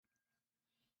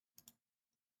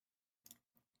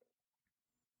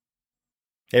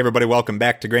Hey everybody, welcome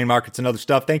back to Grain Markets and Other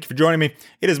Stuff. Thank you for joining me.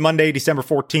 It is Monday, December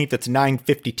 14th. It's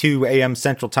 9:52 a.m.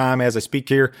 Central Time as I speak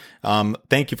here.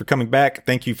 Thank you for coming back.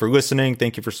 Thank you for listening.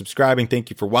 Thank you for subscribing. Thank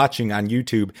you for watching on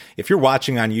YouTube. If you're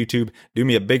watching on YouTube, do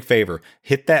me a big favor.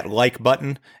 Hit that like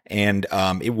button and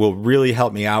it will really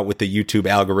help me out with the YouTube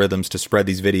algorithms to spread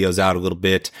these videos out a little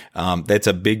bit. That's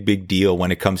a big deal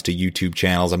when it comes to YouTube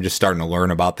channels. I'm just starting to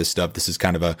learn about this stuff. This is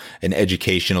kind of an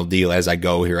educational deal as I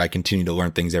go here. I continue to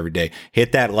learn things every day.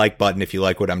 Hit that like button if you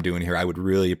like what I'm doing here. I would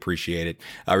really appreciate it.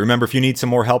 Remember, if you need some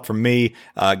more help from me,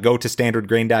 go to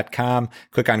standardgrain.com,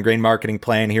 click on Grain Marketing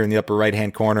Plan here in the upper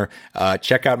right-hand corner.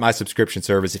 Check out my subscription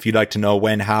service if you'd like to know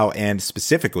when, how, and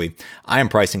specifically, I am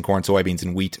pricing corn, soybeans,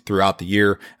 and wheat throughout the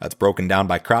year. It's broken down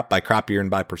by crop year, and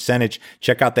by percentage.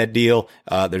 Check out that deal.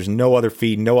 There's no other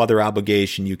fee, no other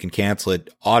obligation. You can cancel it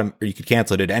you can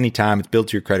cancel it at any time. It's billed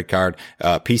to your credit card.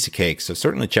 Piece of cake. So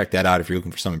certainly check that out if you're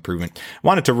looking for some improvement.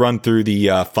 Wanted to run through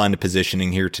the fund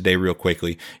positioning here today real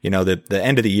quickly. You know, the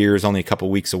end of the year is only a couple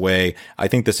weeks away. I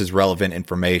think this is relevant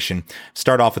information.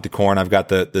 Start off with the corn. I've got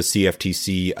the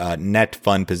CFTC net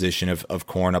fund position of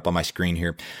corn up on my screen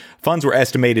here. Funds were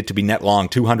estimated to be net long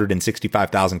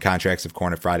 265,000 contracts of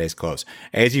corn at Friday's close.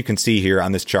 As you can see here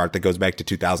on this chart that goes back to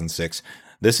 2006,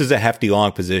 this is a hefty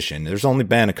long position. There's only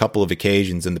been a couple of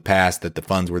occasions in the past that the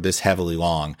funds were this heavily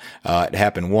long. It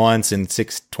happened once in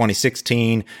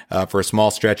 2016, for a small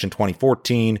stretch in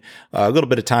 2014, a little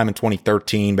bit of time in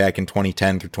 2013, back in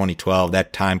 2010 through 2012,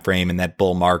 that time frame in that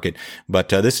bull market. But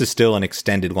this is still an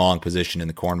extended long position in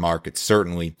the corn market,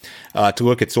 certainly. To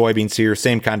look at soybeans here,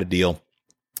 same kind of deal.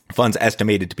 Funds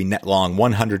estimated to be net long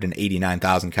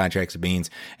 189,000 contracts of beans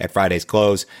at Friday's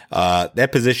close.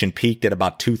 That position peaked at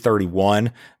about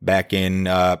 231 back in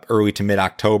early to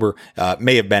mid-October.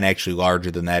 May have been actually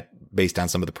larger than that based on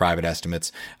some of the private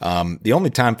estimates. The only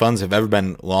time funds have ever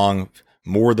been long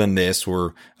more than this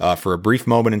were for a brief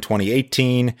moment in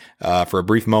 2018, for a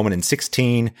brief moment in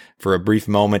 16, for a brief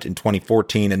moment in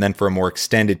 2014, and then for a more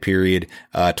extended period,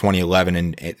 2011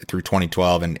 and through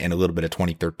 2012 and a little bit of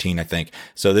 2013, I think.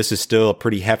 So this is still a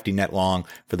pretty hefty net long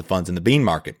for the funds in the bean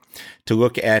market. To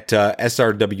look at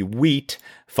SRW wheat,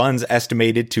 funds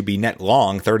estimated to be net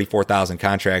long 34,000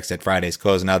 contracts at Friday's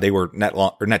close. Now they were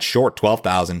net short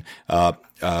 12,000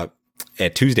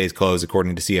 at Tuesday's close,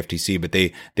 according to CFTC, but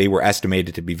they were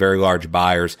estimated to be very large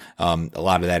buyers. A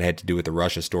lot of that had to do with the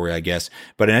Russia story, I guess.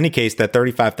 But in any case, that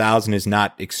 35,000 is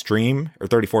not extreme, or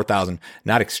 34,000,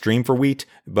 not extreme for wheat,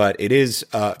 but it is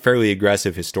fairly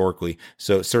aggressive historically.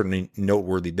 So certainly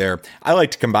noteworthy there. I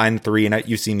like to combine the three, and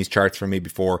you've seen these charts from me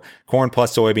before. Corn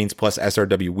plus soybeans plus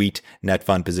SRW wheat net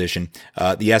fund position.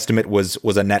 The estimate was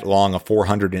a net long of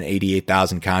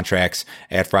 488,000 contracts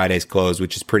at Friday's close,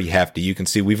 which is pretty hefty. You can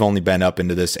see we've only been up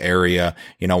into this area,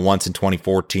 once in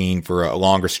 2014 for a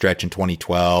longer stretch in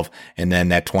 2012, and then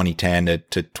that 2010 to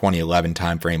 2011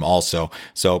 timeframe also.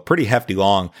 So pretty hefty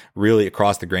long, really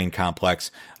across the grain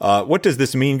complex. What does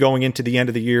this mean going into the end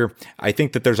of the year? I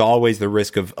think that there's always the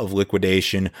risk of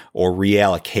liquidation or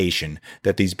reallocation,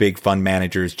 that these big fund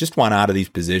managers just want out of these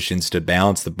positions to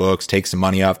balance the books, take some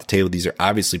money off the table. These are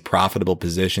obviously profitable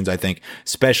positions, I think,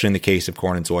 especially in the case of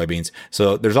corn and soybeans.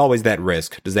 So there's always that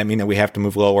risk. Does that mean that we have to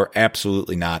move lower?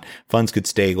 Absolutely not. Funds could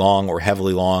stay long or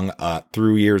heavily long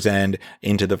through year's end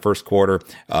into the first quarter.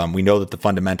 We know that the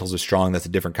fundamentals are strong. That's a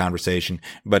different conversation.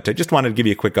 But I just wanted to give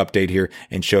you a quick update here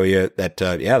and show you that,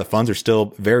 the funds are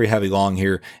still very heavy long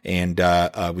here. And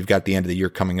we've got the end of the year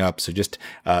coming up. So just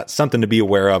something to be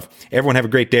aware of. Everyone have a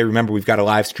great day. Remember, we've got a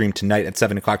live stream tonight at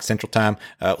 7 o'clock Central Time.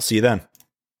 We'll see you then.